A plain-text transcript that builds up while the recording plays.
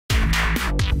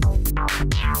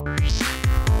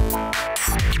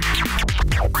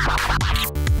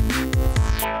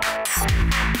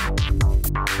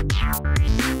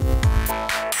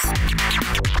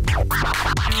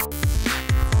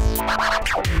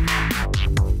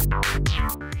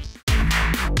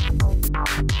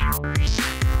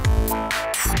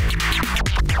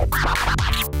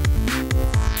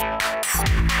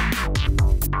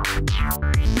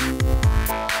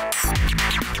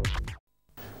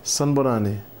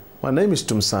Sanborani, my name is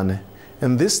Tumsane.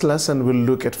 In this lesson, we'll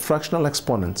look at fractional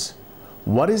exponents.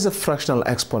 What is a fractional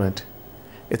exponent?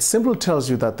 It simply tells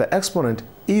you that the exponent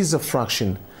is a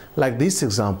fraction, like these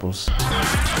examples.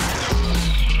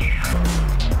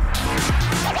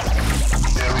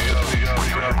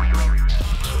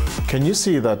 Can you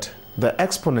see that the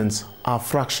exponents are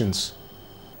fractions?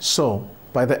 So,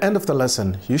 by the end of the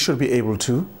lesson, you should be able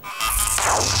to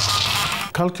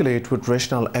calculate with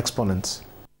rational exponents.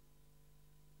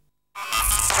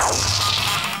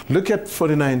 Look at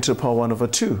 49 to the power 1 over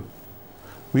 2.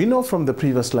 We know from the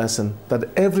previous lesson that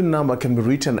every number can be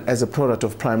written as a product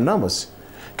of prime numbers.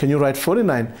 Can you write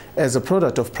 49 as a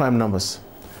product of prime numbers?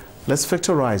 Let's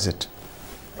factorize it.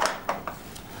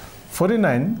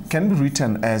 49 can be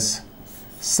written as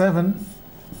 7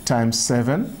 times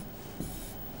 7.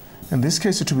 In this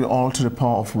case, it will be all to the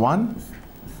power of 1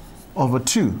 over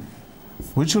 2,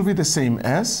 which will be the same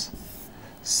as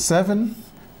 7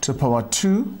 to the power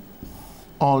 2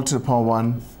 all to the power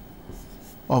 1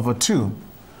 over 2.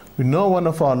 We know one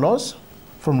of our laws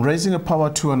from raising a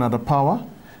power to another power.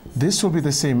 This will be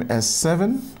the same as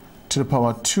 7 to the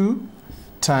power 2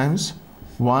 times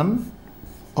 1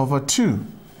 over 2.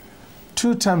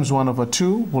 2 times 1 over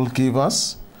 2 will give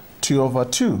us 2 over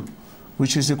 2,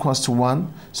 which is equals to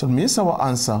 1. So it means our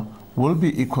answer will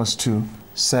be equals to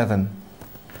 7.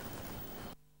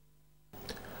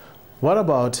 What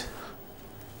about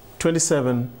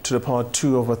 27 to the power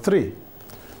 2 over 3?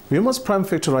 We must prime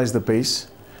factorize the base.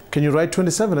 Can you write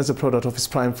 27 as a product of its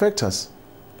prime factors?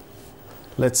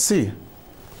 Let's see.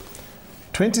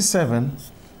 27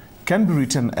 can be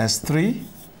written as 3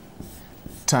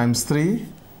 times 3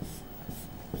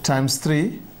 times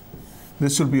 3.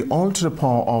 This will be all to the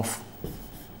power of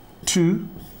 2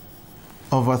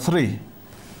 over 3.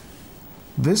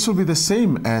 This will be the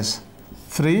same as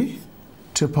 3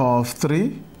 to the power of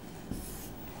 3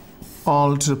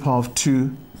 all to the power of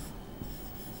 2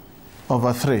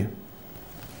 over 3.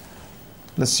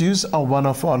 Let's use one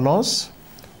of our laws,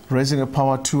 raising a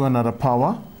power to another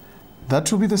power.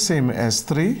 That will be the same as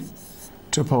 3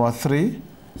 to the power 3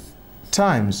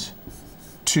 times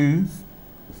 2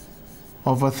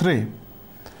 over 3.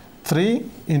 3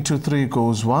 into 3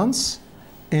 goes once,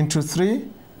 into 3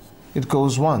 it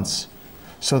goes once.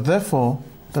 So therefore,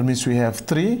 that means we have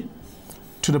 3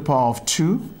 to the power of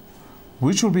 2,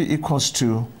 which will be equals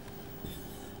to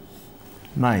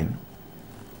 9.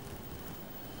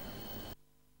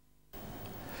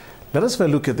 Let us have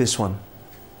a look at this one.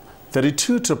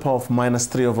 32 to the power of minus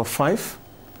 3 over 5.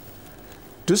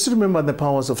 Just remember the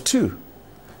powers of 2.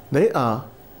 They are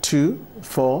 2,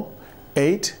 4,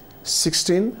 8,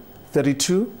 16,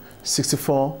 32,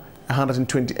 64,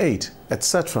 128,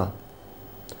 etc.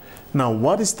 Now,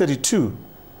 what is 32?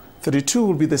 32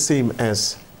 will be the same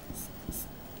as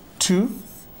 2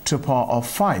 to the power of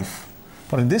 5.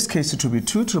 But in this case, it will be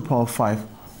 2 to the power of 5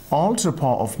 all to the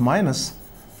power of minus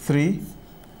 3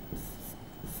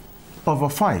 over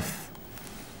 5.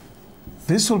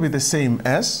 This will be the same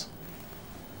as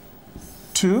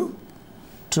 2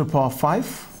 to the power of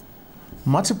 5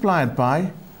 multiplied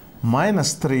by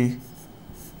minus 3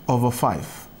 over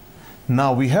 5.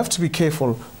 Now we have to be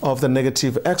careful of the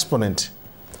negative exponent.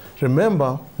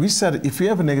 Remember, we said if we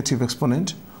have a negative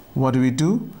exponent, what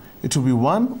do? It will be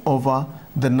 1 over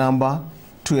the number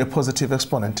to a positive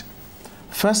exponent.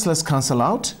 First, let's cancel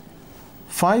out.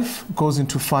 5 goes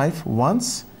into 5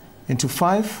 once, into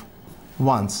 5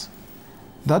 once.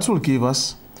 That will give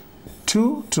us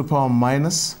 2 to the power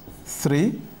minus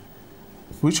 3,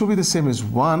 which will be the same as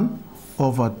 1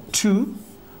 over 2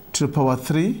 to the power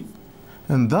 3,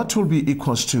 and that will be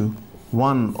equals to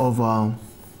 1 over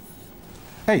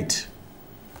 8.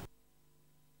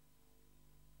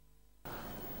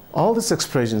 All these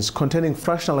expressions containing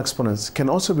fractional exponents can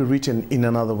also be written in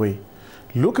another way.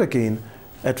 Look again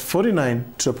at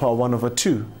 49 to the power 1 over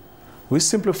 2. We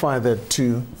simplify that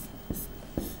to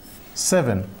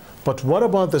 7. But what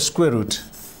about the square root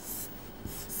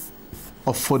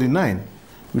of 49?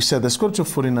 We said the square root of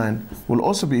 49 will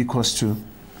also be equals to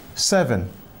 7.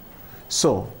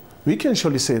 So we can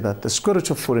surely say that the square root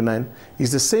of 49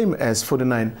 is the same as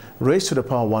 49 raised to the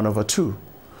power 1 over 2.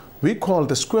 We call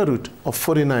the square root of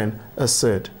 49 a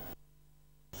third.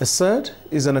 A third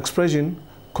is an expression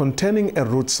containing a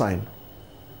root sign.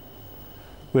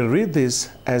 We'll read this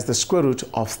as the square root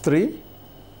of 3.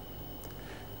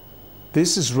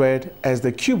 This is read as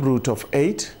the cube root of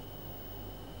 8.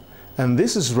 And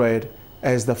this is read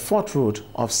as the fourth root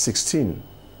of 16.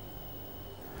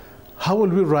 How will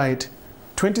we write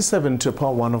 27 to the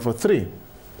power 1 over 3?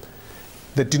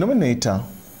 The denominator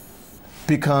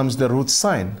becomes the root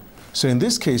sign. So in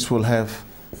this case, we'll have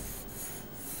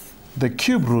the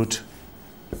cube root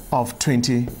of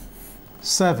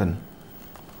 27.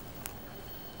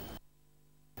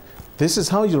 This is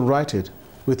how you'll write it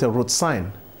with a root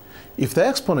sign. If the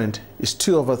exponent is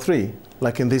 2 over 3,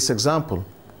 like in this example,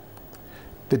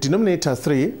 the denominator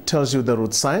 3 tells you the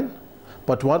root sign,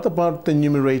 but what about the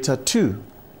numerator 2?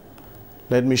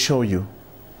 Let me show you.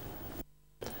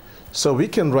 So we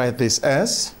can write this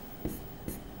as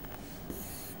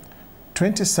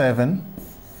 27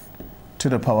 to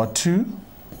the power 2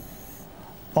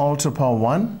 all to the power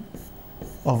 1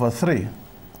 over 3.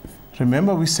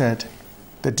 Remember we said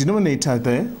the denominator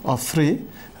there of 3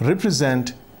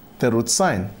 represent the root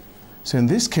sign. So in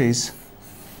this case,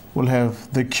 we'll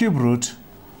have the cube root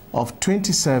of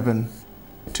 27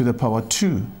 to the power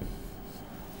 2.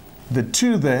 The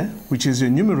 2 there, which is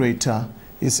your numerator,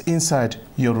 is inside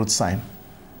your root sign.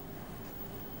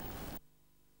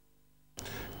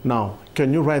 Now,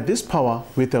 can you write this power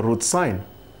with a root sign?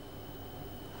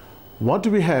 What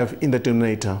do we have in the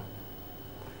denominator?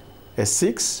 A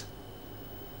 6.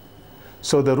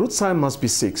 So the root sign must be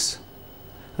 6.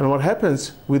 And what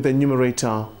happens with the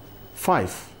numerator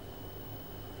 5?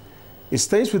 It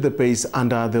stays with the base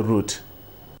under the root.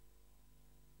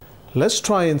 Let's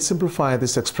try and simplify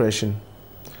this expression.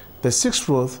 The 6th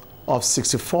root of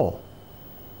 64.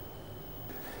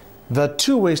 There are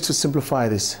two ways to simplify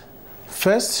this.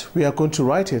 First, we are going to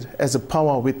write it as a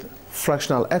power with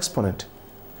fractional exponent.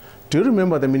 Do you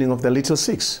remember the meaning of the little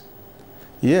 6?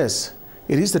 Yes,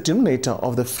 it is the denominator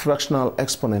of the fractional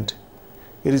exponent.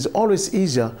 It is always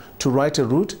easier to write a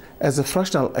root as a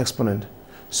fractional exponent.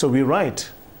 So we write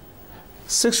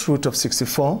 6th root of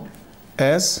 64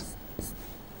 as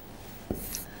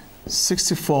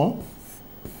 64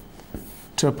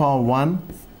 to the power 1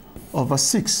 over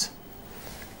 6.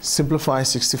 Simplify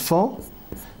 64.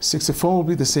 64 will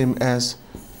be the same as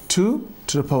 2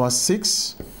 to the power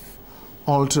 6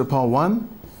 all to the power 1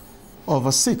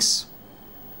 over 6.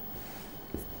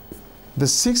 The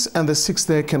 6 and the 6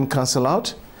 there can cancel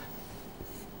out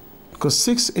because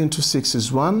 6 into 6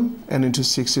 is 1 and into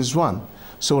 6 is 1.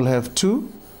 So we'll have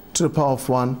 2 to the power of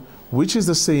 1, which is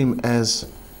the same as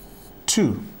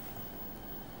 2.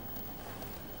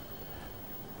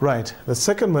 Right, the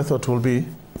second method will be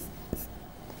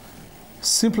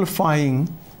simplifying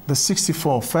the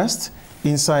 64 first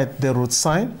inside the root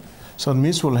sign. So it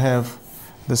means we'll have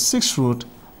the 6th root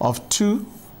of 2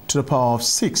 to the power of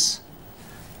 6.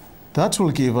 That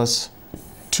will give us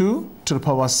 2 to the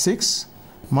power 6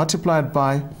 multiplied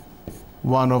by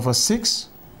 1 over 6.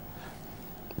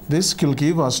 This will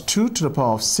give us 2 to the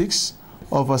power of 6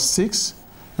 over 6.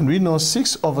 And we know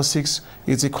 6 over 6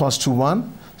 is equals to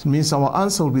 1. So it means our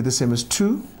answer will be the same as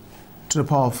 2 to the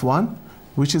power of 1,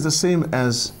 which is the same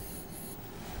as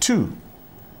 2.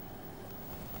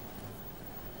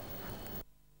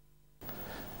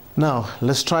 Now,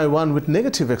 let's try one with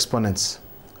negative exponents.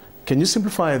 Can you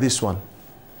simplify this one?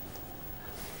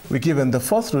 We're given the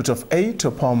 4th root of 8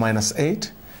 to the power minus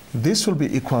 8. This will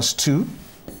be equals to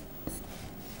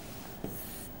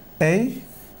a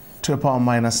to the power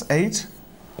minus 8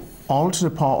 all to the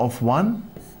power of 1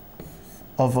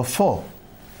 over 4.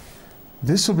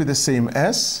 This will be the same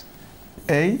as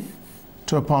a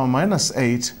to the power minus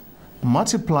 8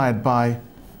 multiplied by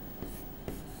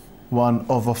 1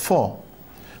 over 4.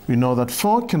 We know that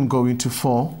 4 can go into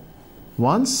 4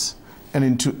 once, and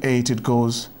into 8 it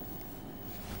goes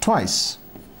twice.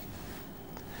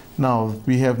 Now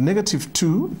we have negative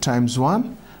 2 times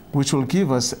 1, which will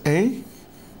give us a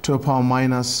to the power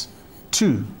minus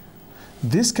 2.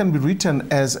 This can be written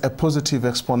as a positive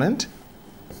exponent.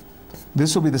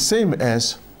 This will be the same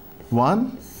as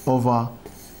 1 over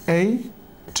a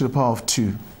to the power of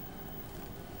 2.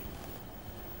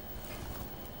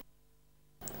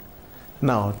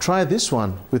 Now try this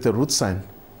one with a root sign.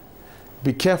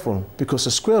 Be careful, because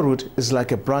the square root is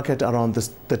like a bracket around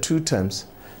the two terms,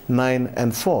 9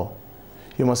 and 4.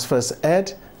 You must first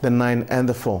add the 9 and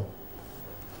the 4.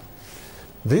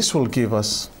 This will give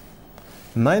us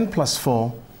 9 plus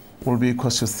 4 will be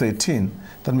equal to 13.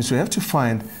 That means we have to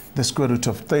find the square root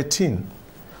of 13.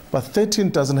 But 13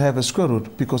 doesn't have a square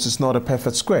root because it's not a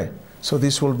perfect square. So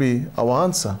this will be our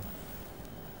answer.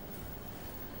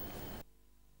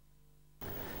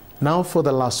 Now for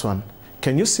the last one.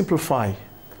 Can you simplify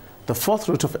the fourth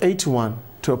root of 81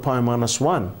 to a power minus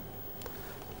 1?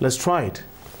 Let's try it.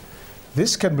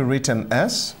 This can be written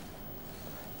as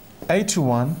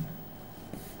 81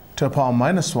 to a power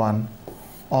minus 1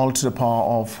 all to the power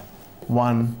of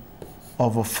 1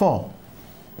 over 4.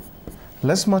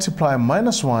 Let's multiply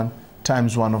minus 1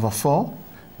 times 1 over 4.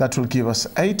 That will give us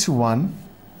 81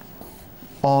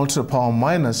 all to the power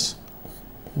minus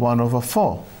 1 over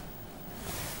 4.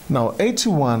 Now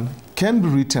 81 can be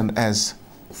written as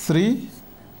 3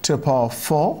 to the power of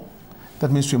 4.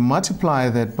 That means we multiply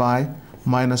that by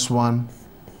minus 1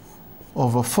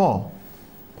 over 4.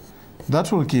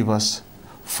 That will give us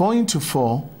 4 into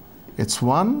 4, it's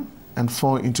 1, and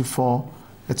 4 into 4,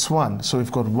 it's 1. So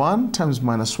we've got 1 times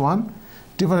minus 1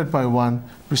 divided by 1,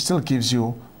 which still gives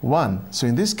you 1. So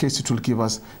in this case, it will give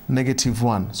us negative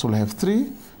 1. So we'll have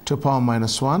 3 to the power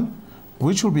minus 1,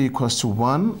 which will be equals to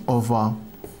 1 over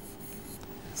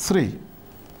 3.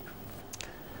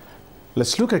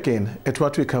 Let's look again at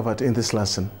what we covered in this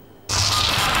lesson.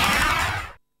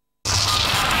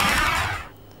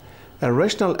 A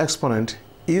rational exponent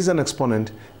is an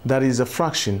exponent that is a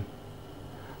fraction.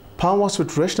 Powers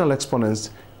with rational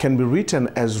exponents can be written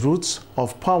as roots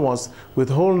of powers with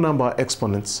whole number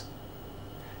exponents.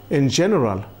 In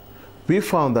general, we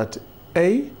found that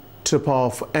a to the power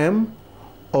of m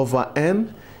over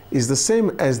n is the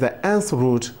same as the nth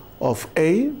root of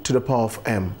a to the power of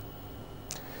m.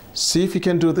 See if you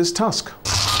can do this task.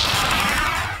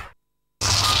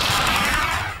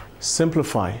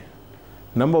 Simplify.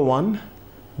 Number 1,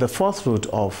 the fourth root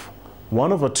of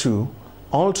 1 over 2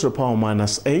 all to the power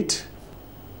minus 8.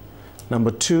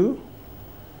 Number 2,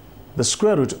 the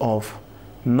square root of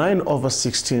 9 over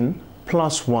 16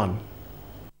 plus 1.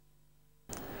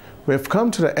 We have come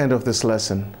to the end of this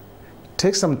lesson.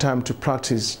 Take some time to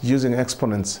practice using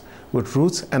exponents with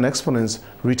roots and exponents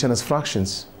written as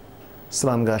fractions.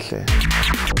 Salam gahle.